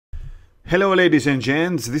Hello ladies and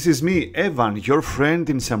gents, this is me, Evan, your friend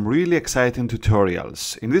in some really exciting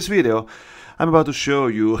tutorials. In this video, I'm about to show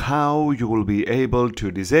you how you will be able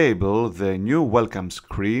to disable the new welcome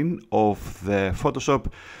screen of the Photoshop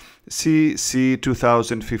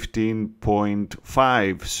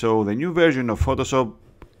CC2015.5. So the new version of Photoshop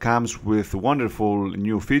comes with wonderful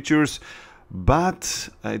new features, but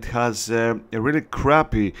it has a really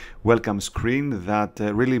crappy welcome screen that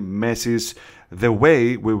really messes the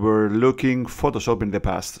way we were looking Photoshop in the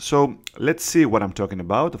past. So let's see what I'm talking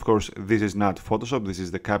about. Of course, this is not Photoshop, this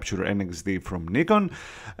is the Capture NXD from Nikon,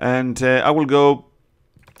 and I will go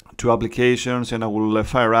to applications and I will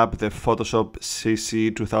fire up the Photoshop CC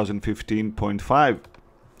 2015.5.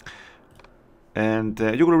 And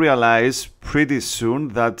you will realize pretty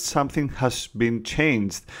soon that something has been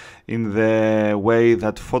changed in the way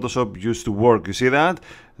that Photoshop used to work. You see that?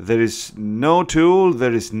 There is no tool,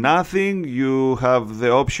 there is nothing. You have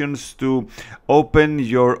the options to open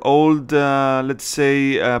your old, let's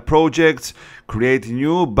say, projects, create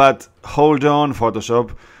new, but hold on,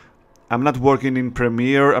 Photoshop. I'm not working in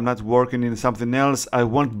Premiere, I'm not working in something else. I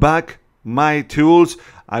want back my tools,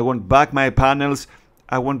 I want back my panels.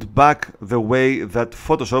 I want back the way that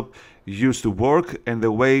Photoshop used to work and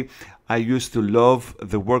the way I used to love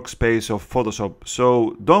the workspace of Photoshop.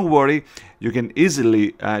 So don't worry, you can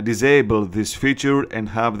easily disable this feature and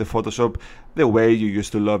have the Photoshop the way you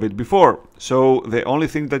used to love it before. So the only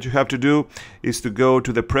thing that you have to do is to go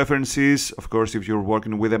to the preferences. Of course, if you're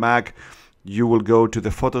working with a Mac, you will go to the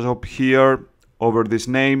Photoshop here over this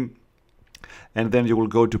name. And then you will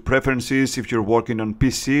go to preferences. If you're working on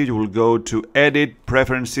PC, you will go to edit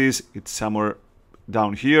preferences. It's somewhere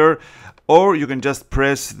down here, or you can just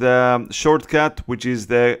press the shortcut, which is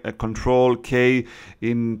the Control K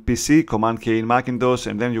in PC, Command K in Macintosh,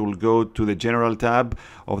 and then you will go to the general tab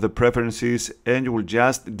of the preferences and you will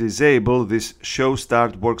just disable this show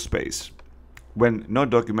start workspace when no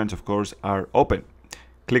documents, of course, are open.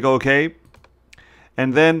 Click OK,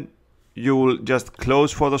 and then you will just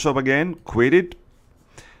close Photoshop again, quit it,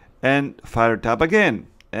 and fire tab again,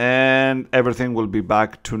 and everything will be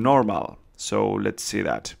back to normal. So let's see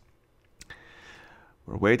that.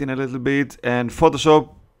 We're waiting a little bit, and Photoshop,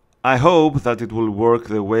 I hope that it will work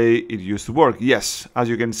the way it used to work. Yes, as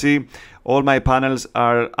you can see, all my panels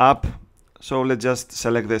are up. So let's just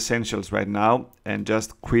select the essentials right now and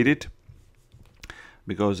just quit it,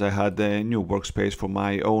 because I had a new workspace for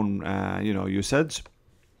my own usage.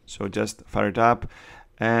 So just fire it up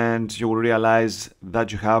and you will realize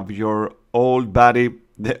that you have your old body,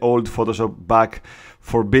 the old Photoshop back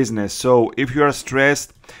for business. So if you are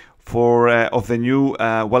stressed of the new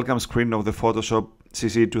welcome screen of the Photoshop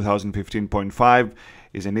CC 2015.5,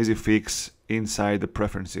 is an easy fix inside the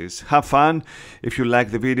preferences. Have fun. If you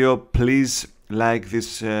like the video, please like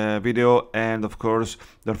this video, and of course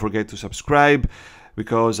don't forget to subscribe,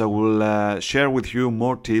 because I will share with you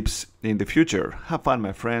more tips in the future. Have fun,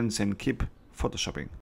 my friends, and keep photoshopping.